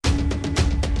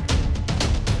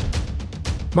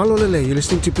Malolele, you're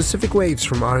listening to Pacific Waves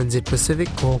from RNZ Pacific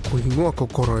or Kuhingwako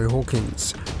Koroi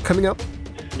Hawkins. Coming up,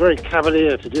 very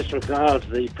cavalier to disregard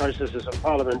the processes of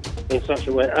Parliament in such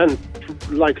a way, and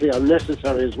likely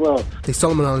unnecessary as well. The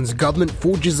Solomon Islands government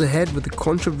forges ahead with a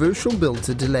controversial bill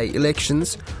to delay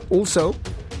elections. Also,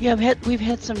 we've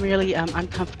had some really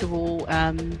uncomfortable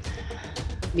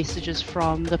messages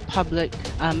from the public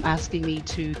asking me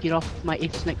to get off my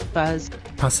ethnic buzz.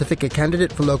 Pacific, a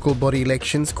candidate for local body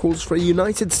elections, calls for a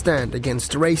united stand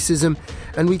against racism,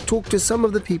 and we talk to some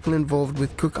of the people involved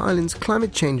with Cook Island's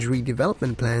climate change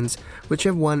redevelopment plans, which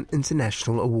have won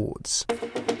international awards.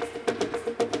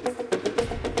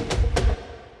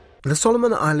 The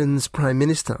Solomon Islands Prime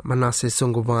Minister, Manasseh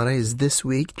Songovare, is this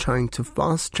week trying to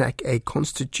fast-track a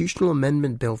constitutional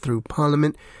amendment bill through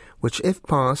Parliament, which, if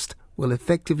passed, will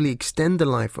effectively extend the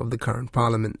life of the current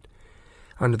Parliament.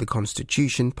 Under the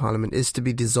Constitution, Parliament is to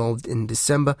be dissolved in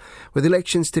December, with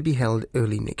elections to be held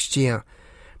early next year.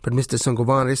 But Mr.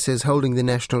 Songovare says holding the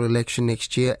national election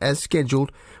next year as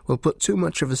scheduled will put too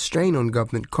much of a strain on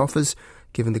government coffers,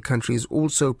 given the country is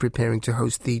also preparing to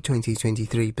host the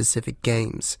 2023 Pacific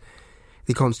Games.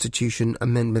 The Constitution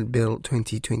Amendment Bill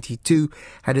 2022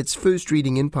 had its first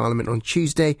reading in Parliament on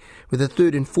Tuesday, with a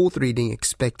third and fourth reading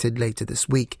expected later this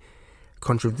week.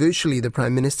 Controversially, the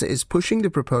Prime Minister is pushing the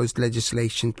proposed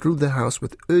legislation through the House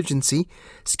with urgency,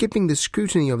 skipping the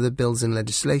scrutiny of the Bills and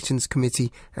Legislations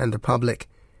Committee and the public.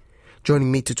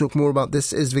 Joining me to talk more about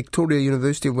this is Victoria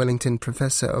University of Wellington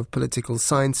Professor of Political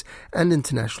Science and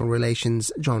International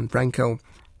Relations, John Franco.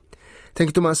 Thank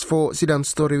you, Thomas, for sitting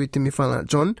story with me,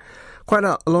 John. Quite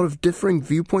a lot of differing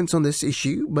viewpoints on this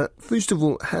issue, but first of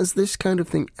all, has this kind of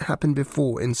thing happened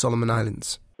before in Solomon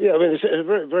Islands? Yeah, I mean, it's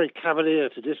very, very cavalier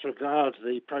to disregard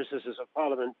the processes of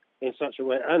Parliament in such a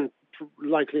way, and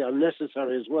likely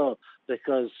unnecessary as well,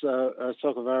 because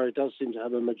Songovare does seem to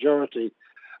have a majority.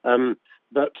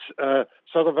 But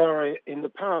Songovare in the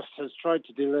past has tried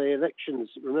to delay elections.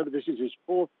 Remember, this is his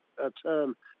fourth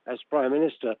term as Prime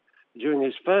Minister. During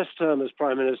his first term as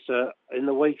Prime Minister, in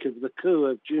the wake of the coup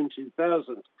of June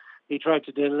 2000, he tried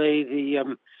to delay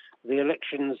the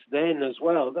elections then as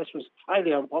well. This was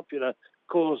highly unpopular,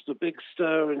 caused a big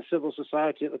stir in civil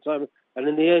society at the time, and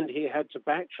in the end he had to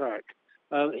backtrack.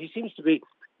 He seems to be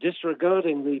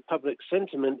disregarding the public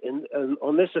sentiment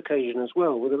on this occasion as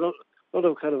well, with a lot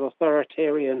of kind of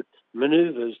authoritarian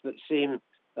manoeuvres that seem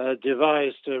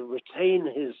devised to retain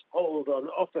his hold on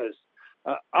office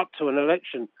up to an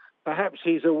election. Perhaps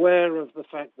he's aware of the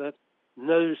fact that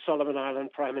no Solomon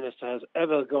Island Prime Minister has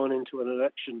ever gone into an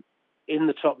election in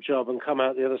the top job and come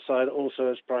out the other side also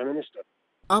as Prime Minister.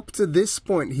 Up to this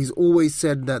point, he's always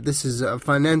said that this is a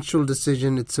financial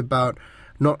decision. It's about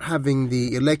not having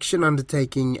the election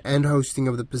undertaking and hosting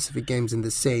of the Pacific Games in the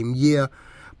same year.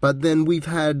 But then we've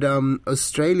had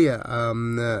Australia,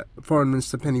 Foreign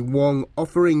Minister Penny Wong,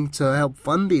 offering to help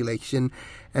fund the election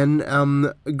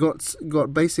and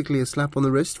got basically a slap on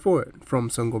the wrist for it from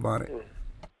Songovare.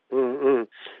 Mm-hmm.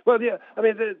 Well, yeah, I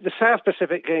mean, the South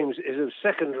Pacific Games is of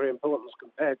secondary importance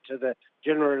compared to the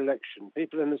general election.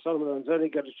 People in the Solomon Islands only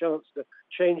get a chance to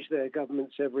change their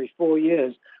governments every 4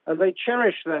 years, and they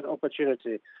cherish that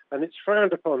opportunity. And it's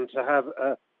frowned upon to have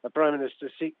a Prime Minister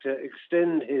seek to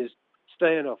extend his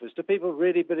stay in office. Do people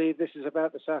really believe this is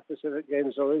about the South Pacific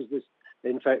Games, or is this,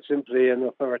 in fact, simply an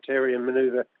authoritarian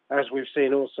manoeuvre, as we've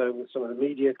seen also with some of the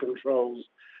media controls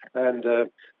and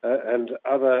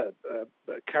other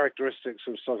characteristics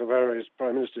of Songovare's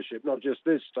prime ministership, not just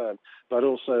this time, but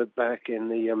also back in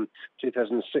the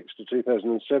 2006 to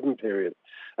 2007 period.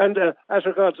 And as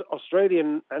regards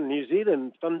Australian and New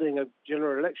Zealand funding of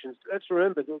general elections, let's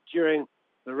remember that during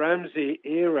the Ramsay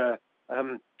era,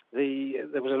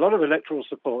 there was a lot of electoral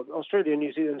support. Australia and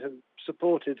New Zealand have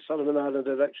supported Solomon Island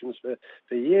elections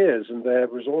for years, and their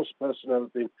resource personnel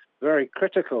have been very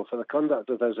critical for the conduct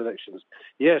of those elections.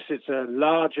 Yes, it's a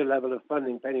larger level of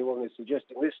funding Penny Wong is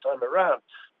suggesting this time around,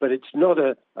 but it's not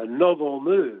a novel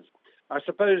move. I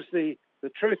suppose the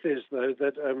truth is, though,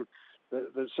 that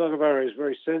Songovare is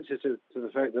very sensitive to the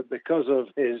fact that because of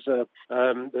his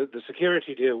the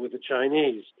security deal with the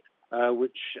Chinese,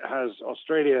 which has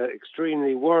Australia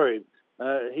extremely worried,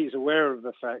 he's aware of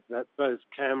the fact that both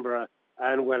Canberra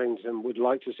and Wellington would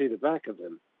like to see the back of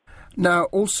him. Now,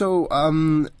 also,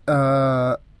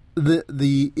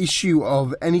 the issue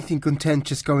of anything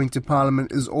contentious going to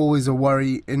Parliament is always a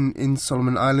worry in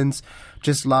Solomon Islands.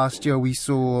 Just last year, we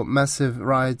saw massive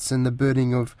riots and the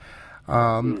burning of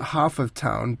half of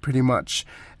town, pretty much.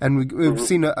 And we've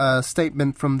seen a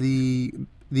statement from the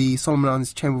Solomon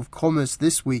Islands Chamber of Commerce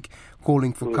this week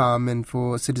calling for calm and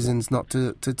for citizens not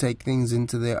to take things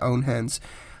into their own hands.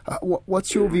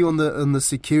 What's your view on the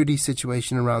security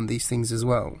situation around these things as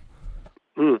well?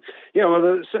 Yeah,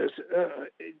 well,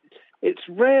 it's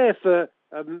rare for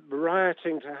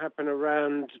rioting to happen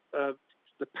around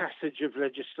the passage of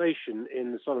legislation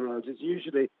in the Solomon Islands. It's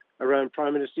usually around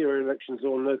prime ministerial elections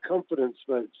or no confidence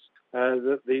votes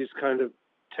that these kind of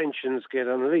tensions get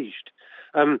unleashed.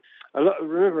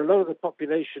 Remember, a lot of the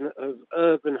population of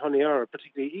urban Honiara,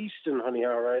 particularly eastern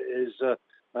Honiara, is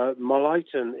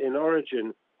Malaitan in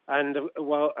origin, and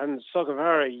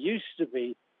Sogavare used to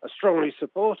be strongly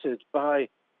supported by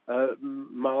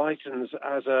Malaitans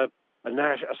as a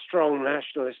strong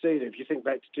nationalist leader, if you think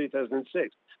back to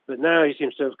 2006. But now he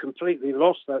seems to have completely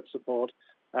lost that support,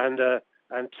 and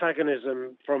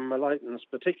antagonism from Malaitans,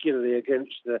 particularly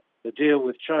against the deal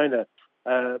with China,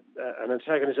 an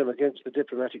antagonism against the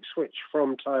diplomatic switch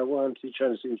from Taiwan to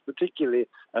China seems particularly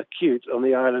acute on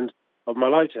the island of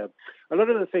Malaita.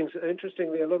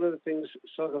 Interestingly, a lot of the things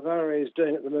Sogavare is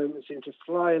doing at the moment seem to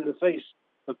fly in the face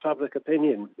of public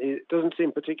opinion. He doesn't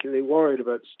seem particularly worried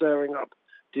about stirring up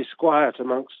disquiet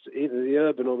amongst either the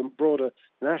urban or the broader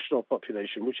national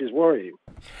population, which is worrying.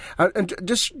 And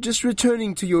just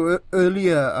returning to your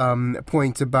earlier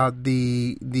point about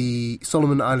the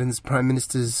Solomon Islands Prime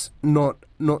Ministers not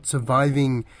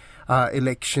surviving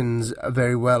elections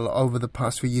very well over the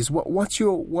past few years, what's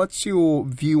your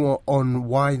view on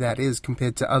why that is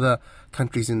compared to other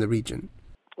countries in the region?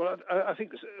 Well, I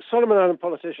think Solomon Island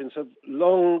politicians have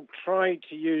long tried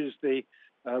to use the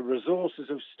resources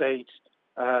of state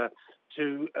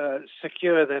to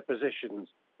secure their positions.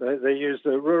 They use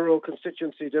the Rural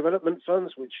Constituency Development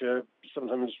Funds, which are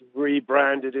sometimes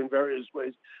rebranded in various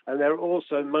ways, and there are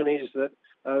also monies that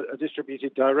are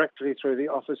distributed directly through the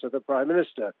Office of the Prime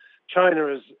Minister. China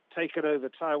has taken over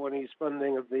Taiwanese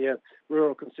funding of the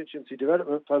Rural Constituency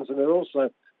Development Funds, and they're also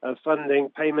funding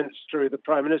payments through the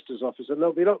Prime Minister's office, and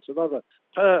there'll be lots of other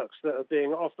perks that are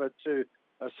being offered to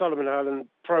Solomon Island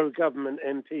pro-government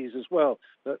MPs as well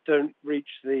that don't reach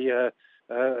the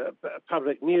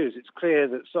public news. It's clear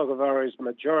that Sogavare's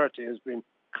majority has been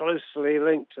closely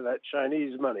linked to that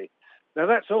Chinese money. Now,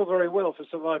 that's all very well for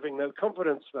surviving no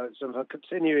confidence votes and for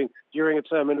continuing during a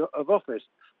term of office.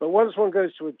 But once one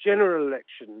goes to a general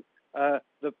election,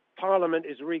 the parliament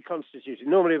is reconstituted.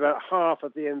 Normally about half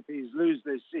of the MPs lose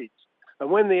their seats. And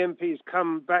when the MPs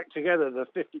come back together, the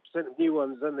 50% of new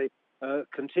ones and the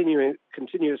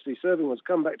continuously serving ones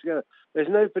come back together, there's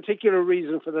no particular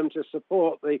reason for them to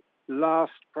support the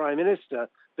last Prime Minister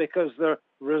because the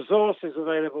resources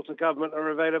available to government are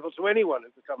available to anyone who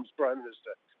becomes Prime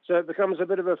Minister. So it becomes a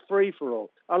bit of a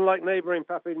free-for-all. Unlike neighbouring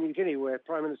Papua New Guinea, where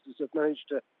Prime Ministers have managed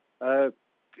to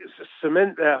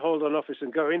cement their hold on office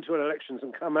and go into elections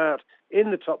and come out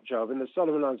in the top job, in the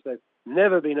Solomon Islands, they've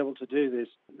never been able to do this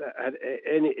at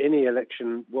any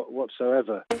election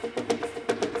whatsoever.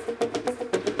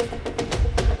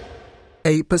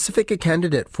 A Pacifica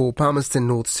candidate for Palmerston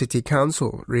North City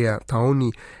Council, Ria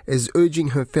Taoni, is urging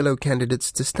her fellow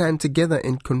candidates to stand together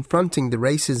in confronting the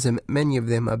racism many of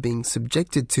them are being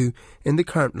subjected to in the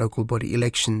current local body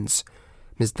elections.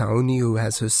 Ms. Taoni, who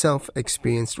has herself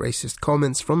experienced racist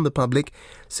comments from the public,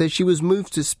 says she was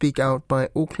moved to speak out by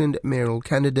Auckland mayoral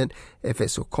candidate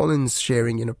Efeso Collins,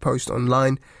 sharing in a post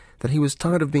online that he was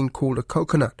tired of being called a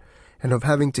coconut and of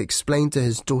having to explain to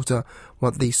his daughter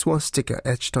what the swastika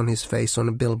etched on his face on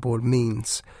a billboard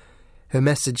means. Her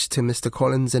message to Mr.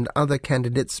 Collins and other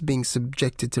candidates being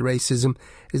subjected to racism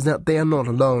is that they are not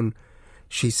alone.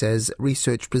 She says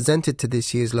research presented to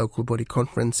this year's local body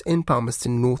conference in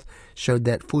Palmerston North showed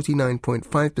that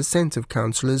 49.5% of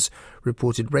councillors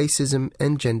reported racism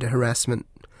and gender harassment.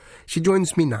 She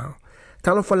joins me now.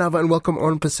 Talofa lava and welcome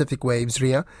on Pacific Waves,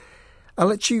 Ria. I'll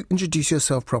let you introduce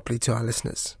yourself properly to our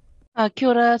listeners. Kia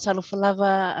ora, talofa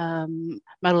lava,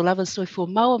 maru lava soifo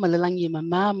maua, malilangi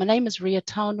mama. My name is Ria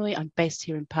Taonui. I'm based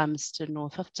here in Palmerston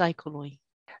North. Haftai koloi.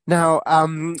 Now,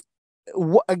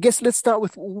 I guess let's start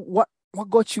with what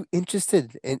got you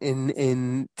interested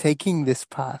in taking this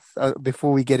path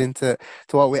before we get into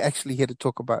what we're actually here to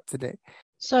talk about today.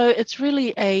 So it's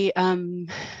really a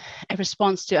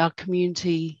response to our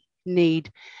community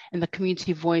need and the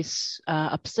community voice,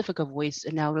 a Pacifica voice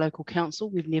in our local council.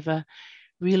 We've never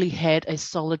really had a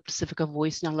solid Pacifica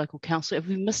voice in our local council. If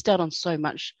we missed out on so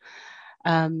much,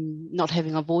 not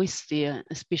having a voice there,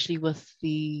 especially with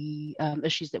the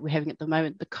issues that we're having at the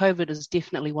moment. The COVID is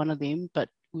definitely one of them, but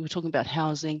we were talking about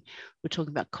housing, we're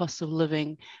talking about cost of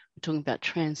living, we're talking about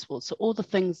transport. So all the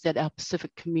things that our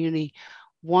Pacific community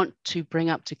want to bring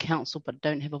up to council but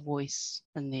don't have a voice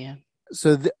in there.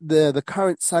 So the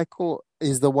current cycle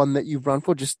is the one that you've run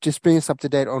for. Just bring us up to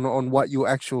date on what your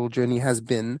actual journey has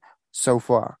been so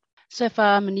far. So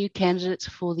far, I'm a new candidate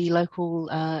for the local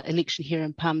election here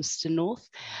in Palmerston North.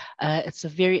 It's a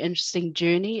very interesting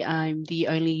journey. I'm the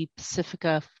only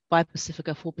Pacifica for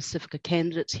Pacifica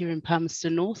candidates here in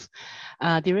Palmerston North.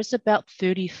 There is about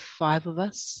 35 of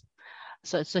us.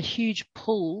 So it's a huge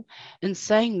pool. In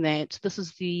saying that, this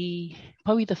is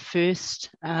probably the first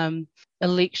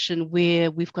election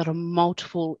where we've got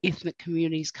multiple ethnic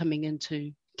communities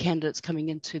candidates coming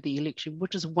into the election,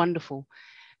 which is wonderful.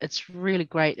 It's really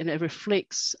great, and it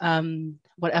reflects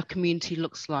what our community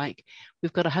looks like.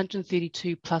 We've got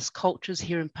 132 plus cultures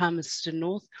here in Palmerston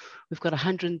North. We've got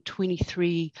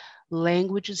 123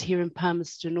 languages here in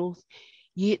Palmerston North,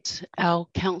 yet our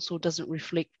council doesn't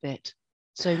reflect that.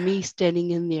 So me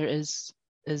standing in there is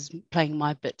playing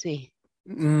my bit there.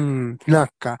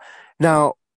 Naka.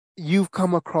 Now, you've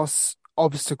come across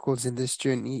obstacles in this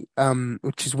journey,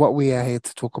 which is what we are here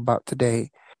to talk about today.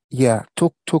 Yeah,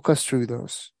 talk us through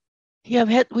those.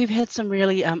 Yeah, we've had some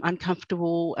really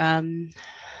uncomfortable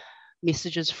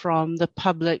messages from the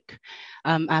public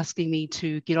asking me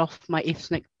to get off my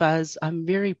ethnic buzz. I'm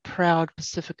very proud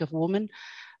Pacifica woman.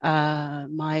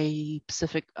 I'm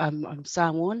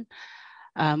Samoan,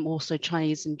 also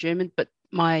Chinese and German, but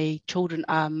my children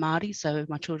are Māori, so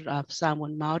my children are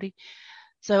Samoan Māori.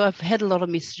 So I've had a lot of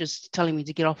messages telling me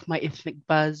to get off my ethnic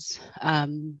buzz,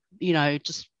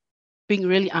 just being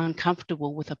really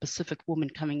uncomfortable with a Pacific woman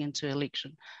coming into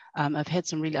election. I've had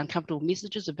some really uncomfortable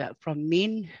messages from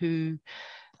men who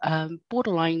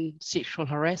borderline sexual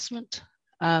harassment.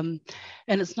 And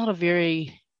it's not a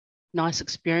very nice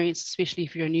experience, especially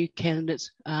if you're a new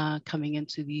candidate coming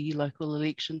into the local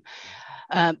election.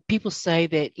 People say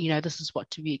that, this is what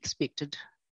to be expected,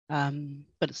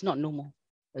 but it's not normal.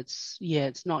 It's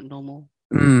not normal.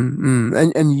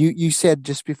 And you said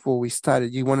just before we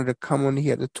started you wanted to come on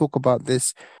here to talk about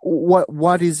this.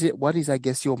 What is it? What is, I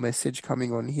guess, your message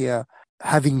coming on here,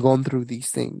 having gone through these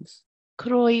things?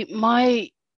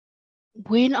 Koroi,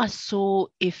 when I saw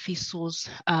Efeso's,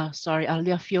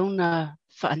 Aliafiona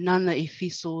Whaanana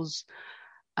Efeso's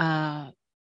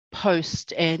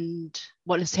post and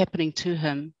what is happening to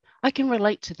him, I can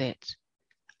relate to that.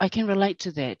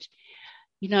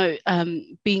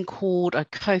 Being called a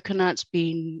coconut,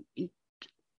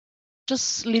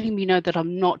 just letting me know that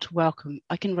I'm not welcome.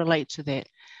 I can relate to that.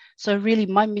 So really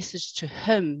my message to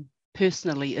him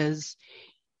personally is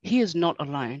he is not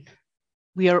alone.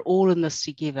 We are all in this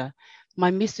together.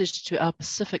 My message to our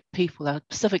Pacific people, our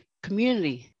Pacific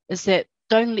community, is that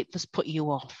don't let this put you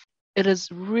off. It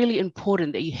is really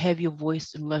important that you have your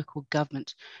voice in local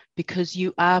government because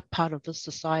you are part of this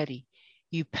society.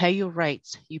 You pay your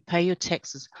rates, you pay your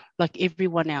taxes like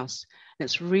everyone else. And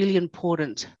it's really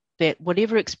important that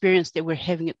whatever experience that we're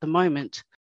having at the moment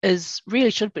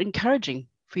should be encouraging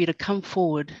for you to come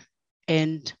forward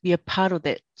and be a part of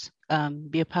that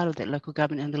local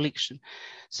government and election.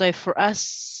 So for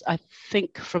us, I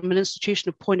think from an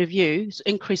institutional point of view,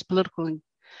 increased political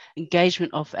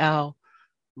engagement of our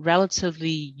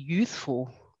relatively youthful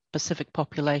Pacific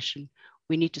population,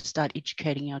 we need to start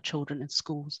educating our children in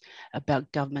schools about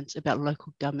government, about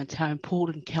local government, how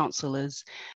important council is,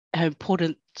 how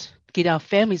important to get our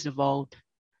families involved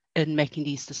in making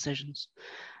these decisions.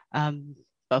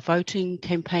 But voting,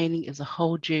 campaigning is a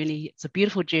whole journey. It's a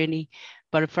beautiful journey.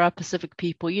 But for our Pacific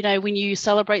people, when you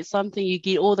celebrate something, you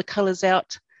get all the colours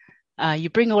out. You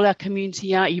bring all our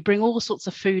community out, you bring all sorts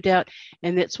of food out,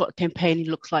 and that's what campaigning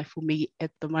looks like for me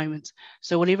at the moment.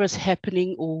 So whatever is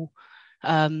happening or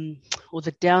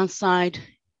the downside,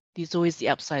 there's always the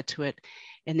upside to it,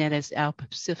 and that is our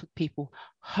Pacific people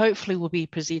hopefully will be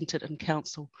represented in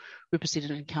council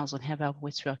and have our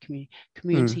voice for our community.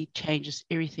 Community changes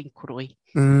everything, Koroi.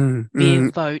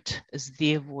 Their vote is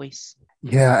their voice.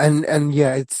 Yeah, and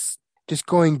yeah, it's just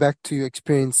going back to your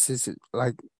experiences,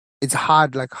 like it's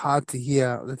hard to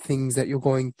hear the things that you're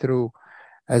going through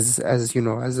as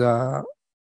a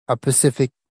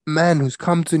Pacific man who's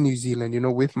come to New Zealand,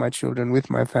 with my children,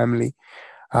 with my family,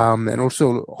 and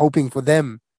also hoping for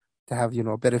them to have,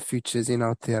 better futures in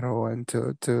Aotearoa and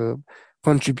to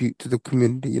contribute to the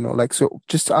community, so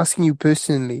just asking you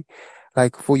personally,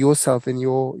 like for yourself and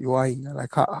your aina,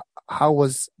 like how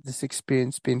was this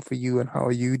experience been for you and how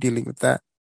are you dealing with that?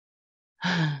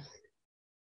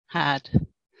 Hard.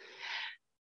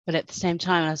 But at the same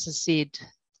time, as I said,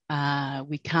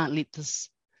 we can't let this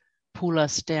pull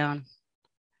us down.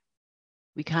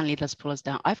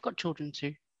 I've got children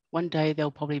too. One day they'll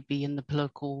probably be in the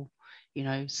political,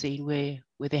 scene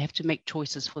where they have to make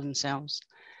choices for themselves.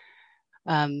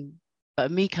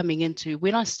 But me coming into,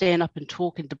 when I stand up and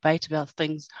talk and debate about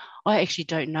things, I actually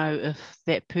don't know if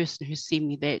that person who sent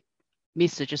me that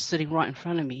message is sitting right in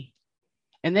front of me.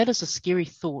 And that is a scary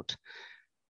thought.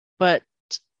 But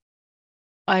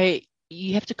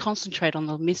you have to concentrate on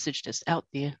the message that's out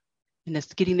there, and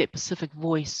that's getting that Pacific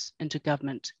voice into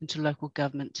government, into local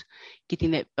government,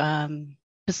 getting that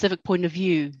Pacific point of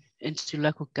view into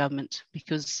local government,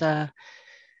 because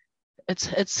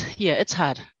it's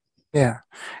hard. Yeah,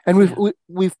 and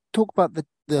we've talked about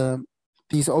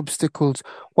these obstacles.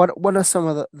 What are some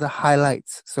of the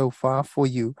highlights so far for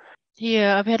you?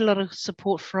 Yeah, I've had a lot of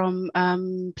support from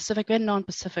Pacific and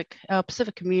non-Pacific. Our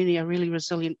Pacific community are really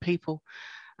resilient people.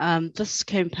 This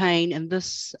campaign and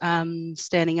this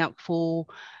standing up for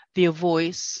their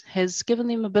voice has given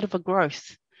them a bit of a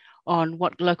growth on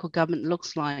what local government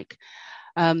looks like.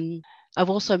 I've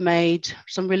also made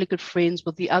some really good friends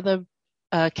with the other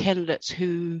candidates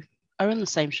who are in the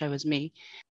same show as me,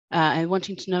 and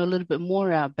wanting to know a little bit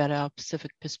more about our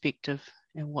Pacific perspective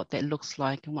and what that looks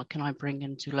like and what can I bring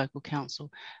into local council.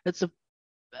 It's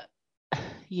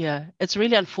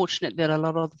really unfortunate that a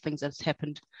lot of the things that's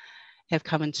happened have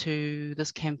come into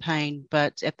this campaign,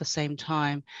 but at the same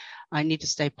time, I need to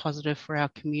stay positive for our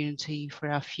community, for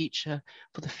our future,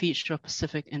 for the future of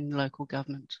Pacific and local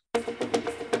government.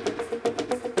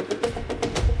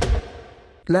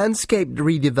 Landscaped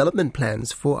redevelopment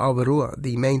plans for Awarua,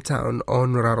 the main town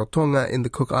on Rarotonga in the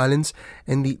Cook Islands,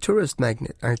 and the tourist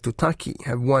magnet Aitutaki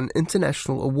have won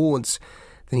international awards.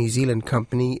 The New Zealand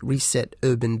company Reset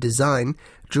Urban Design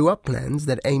drew up plans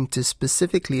that aim to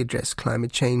specifically address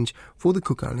climate change for the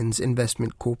Cook Islands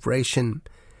Investment Corporation.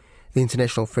 The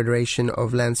International Federation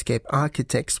of Landscape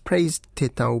Architects praised Te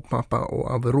Taupapa o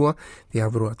Awarua, the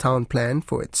Awarua Town Plan,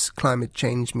 for its climate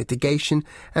change mitigation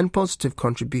and positive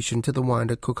contribution to the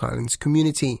wider Cook Islands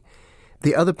community.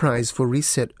 The other prize for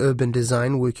Reset Urban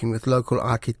Design, working with local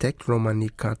architect Romani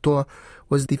Katoa,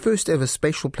 was the first ever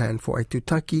spatial plan for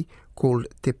Aitutaki called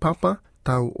Te Papa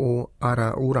Tau o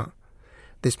Araura.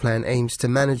 This plan aims to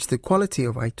manage the quality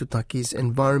of Aitutaki's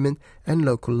environment and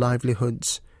local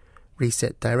livelihoods.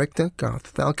 Reset Director Garth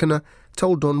Falconer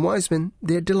told Don Wiseman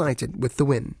they're delighted with the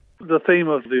win. The theme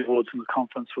of the awards in the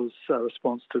conference was a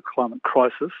response to climate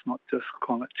crisis, not just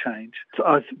climate change. So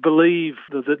I believe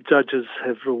that the judges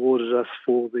have rewarded us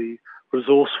for the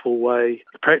resourceful way,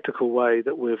 the practical way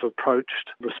that we've approached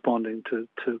responding to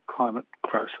climate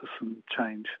crisis and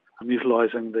change,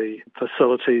 utilising the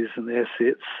facilities and the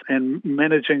assets and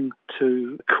managing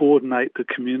to coordinate the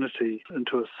community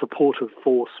into a supportive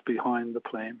force behind the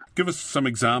plan. Give us some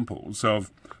examples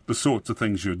of the sorts of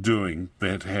things you're doing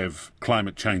that have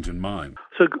climate change in mind.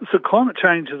 So climate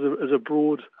change is a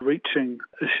broad-reaching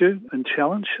issue and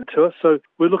challenge to us. So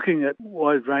we're looking at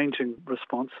wide-ranging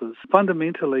responses.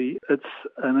 Fundamentally, it's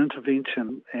an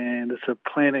intervention and it's a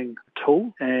planning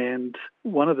tool. And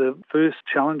one of the first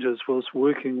challenges was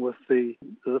working with the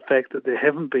fact that there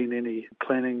haven't been any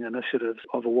planning initiatives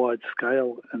of a wide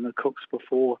scale in the Cooks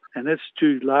before. And that's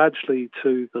due largely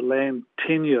to the land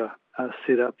tenure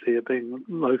set up there being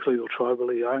locally or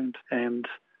tribally owned, and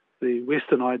the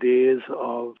Western ideas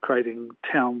of creating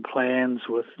town plans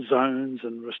with zones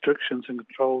and restrictions and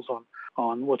controls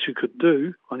on what you could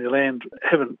do on your land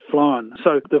haven't flown.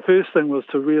 So the first thing was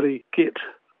to really get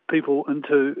people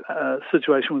into a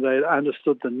situation where they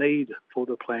understood the need for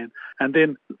the plan. And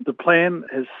then the plan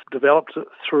has developed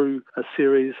through a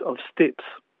series of steps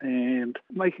and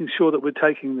making sure that we're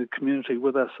taking the community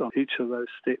with us on each of those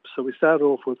steps. So we started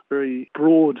off with very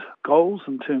broad goals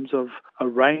in terms of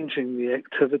arranging the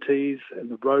activities and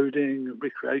the roading,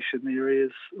 recreation areas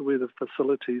where the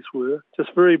facilities were, just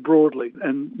very broadly,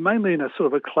 and mainly in a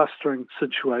sort of a clustering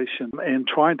situation, and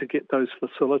trying to get those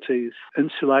facilities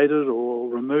insulated or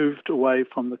removed away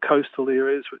from the coastal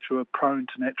areas which were prone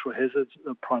to natural hazards,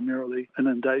 primarily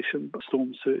inundation,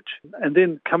 storm surge. And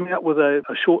then coming up with a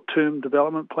short-term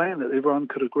development plan that everyone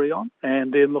could agree on,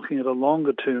 and then looking at a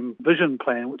longer-term vision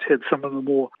plan which had some of the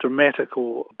more dramatic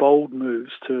or bold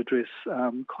moves to address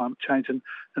climate change. And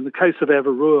in the case of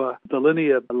Awarua, the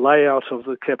linear layout of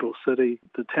the capital city,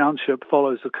 the township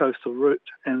follows the coastal route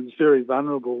and is very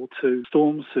vulnerable to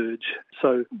storm surge.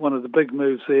 So one of the big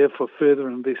moves there for further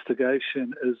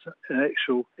investigation is an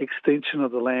actual extension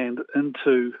of the land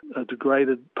into a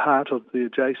degraded part of the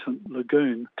adjacent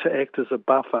lagoon to act as a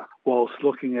buffer, whilst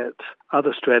looking at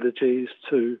other strategies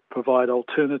to provide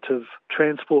alternative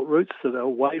transport routes that are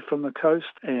away from the coast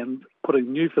and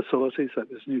putting new facilities, like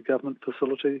this new government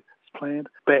facility planned,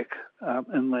 back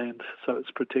inland so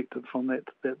it's protected from that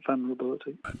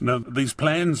vulnerability. Now, these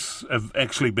plans have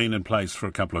actually been in place for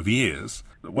a couple of years.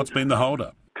 What's been the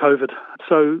hold-up? COVID.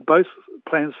 So both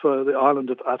plans for the island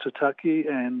of Aitutaki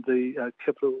and the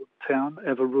capital town,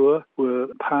 Avarua, were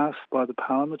passed by the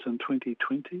Parliament in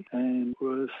 2020 and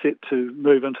were set to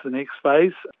move into the next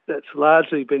phase. That's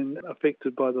largely been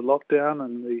affected by the lockdown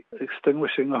and the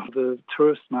extinguishing of the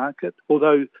tourist market,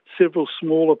 although several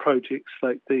smaller projects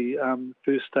like the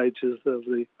first stages of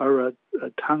the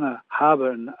Oratanga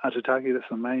Harbour in Aitutaki, that's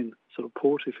the main sort of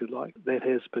port, if you like, that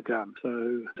has begun.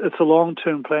 So it's a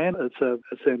long-term plan. It's an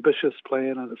ambitious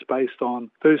plan, and it's based on,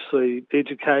 firstly,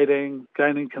 educating,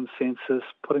 gaining consensus,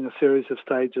 putting a series of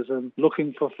stages in,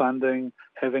 looking for funding,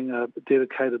 having a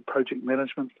dedicated project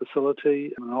management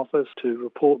facility and an office to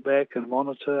report back and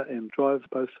monitor and drive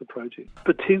both the project.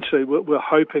 Potentially, we're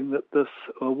hoping that this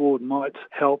award might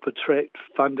help attract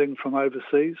funding from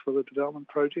overseas for the development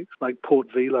projects, like Port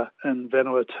Vila in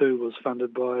Vanuatu was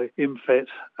funded by MFAT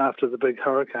after the big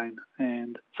hurricane,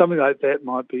 and something like that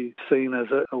might be seen as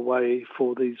a way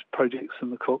for these projects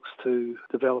in the Cooks to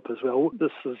develop as well.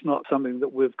 This is not something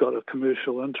that we've got a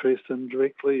commercial interest in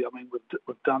directly. I mean,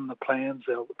 we've done the plans,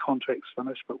 our contract's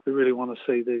finished, but we really want to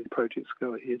see the projects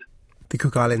go ahead. The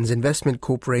Cook Islands Investment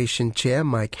Corporation Chair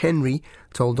Mike Henry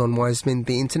told Don Wiseman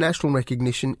the international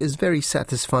recognition is very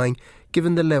satisfying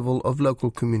given the level of local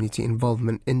community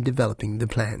involvement in developing the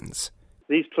plans.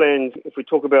 These plans, if we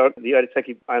talk about the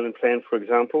Aitutaki Island Plan, for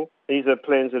example, these are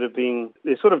plans that have been,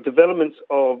 they're sort of developments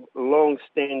of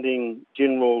long-standing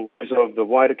general of the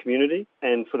wider community,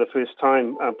 and for the first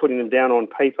time putting them down on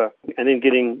paper and then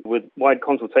getting, with wide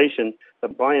consultation, a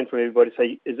buy-in from everybody to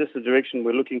say, is this the direction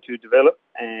we're looking to develop,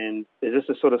 and is this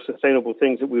the sort of sustainable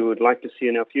things that we would like to see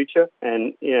in our future?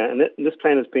 And this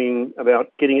plan has been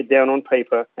about getting it down on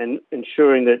paper and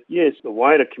ensuring that, yes, the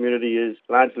wider community is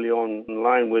largely on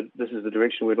line with this is the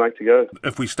direction we'd like to go.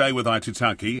 If we stay with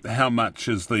Aitutaki, how much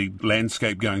is the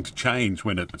landscape going to change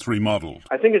when it's remodelled?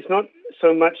 I think it's not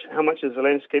so much how much is the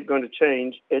landscape going to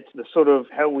change, it's the sort of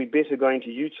how we better going to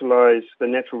utilise the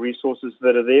natural resources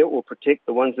that are there or protect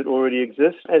the ones that already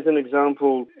exist. As an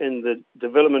example, in the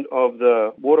development of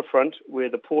the waterfront where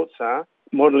the ports are,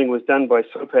 modelling was done by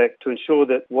SOPAC to ensure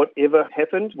that whatever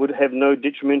happened would have no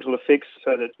detrimental effects,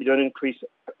 so that you don't increase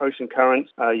ocean currents,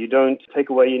 you don't take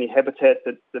away any habitat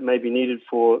that may be needed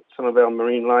for some of our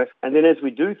marine life. And then as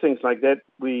we do things like that,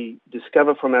 we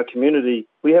discover from our community,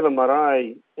 we have a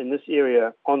marae in this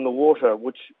area on the water,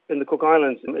 which in the Cook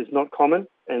Islands is not common.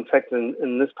 In fact,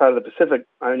 in this part of the Pacific,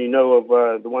 I only know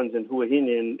of the ones in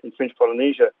Huahine in French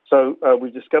Polynesia. So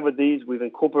we've discovered these, we've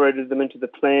incorporated them into the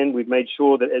plan, we've made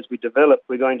sure that as we develop,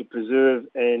 we're going to preserve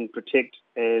and protect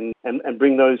and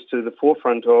bring those to the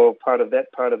forefront of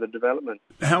that part of the development.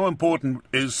 How important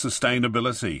is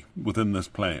sustainability within this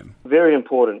plan? Very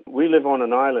important. We live on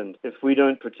an island. If we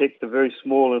don't protect the very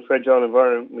small and fragile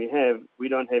environment we have, we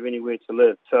don't have anywhere to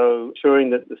live. So ensuring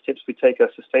that the steps we take are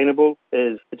sustainable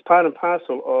it's part and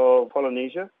parcel of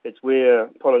Polynesia. It's where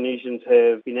Polynesians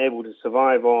have been able to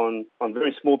survive on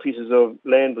very small pieces of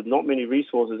land with not many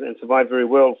resources and survive very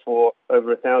well for over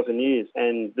 1,000 years.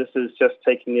 And this is just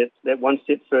taking it that one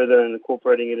step further and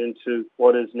incorporating it into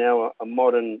what is now a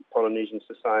modern Polynesian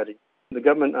society. The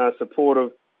government are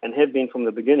supportive and have been from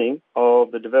the beginning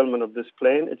of the development of this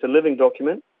plan. It's a living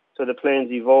document. So the plans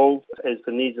evolve as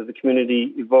the needs of the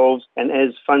community evolves and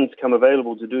as funds come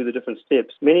available to do the different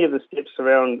steps. Many of the steps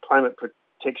around climate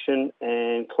protection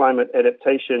and climate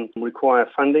adaptation require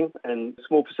funding, and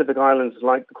small Pacific islands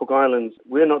like the Cook Islands,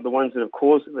 we're not the ones that have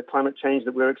caused the climate change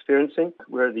that we're experiencing.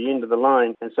 We're at the end of the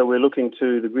line, and so we're looking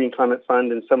to the Green Climate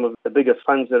Fund and some of the bigger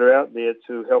funds that are out there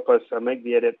to help us make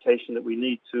the adaptation that we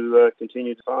need to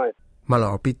continue to thrive.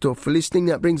 Malawa Pito for listening.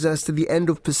 That brings us to the end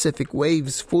of Pacific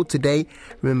Waves for today.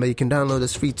 Remember, you can download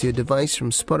us free to your device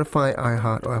from Spotify,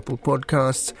 iHeart or Apple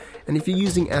Podcasts. And if you're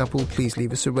using Apple, please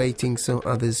leave us a rating so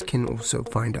others can also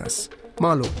find us.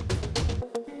 Malo.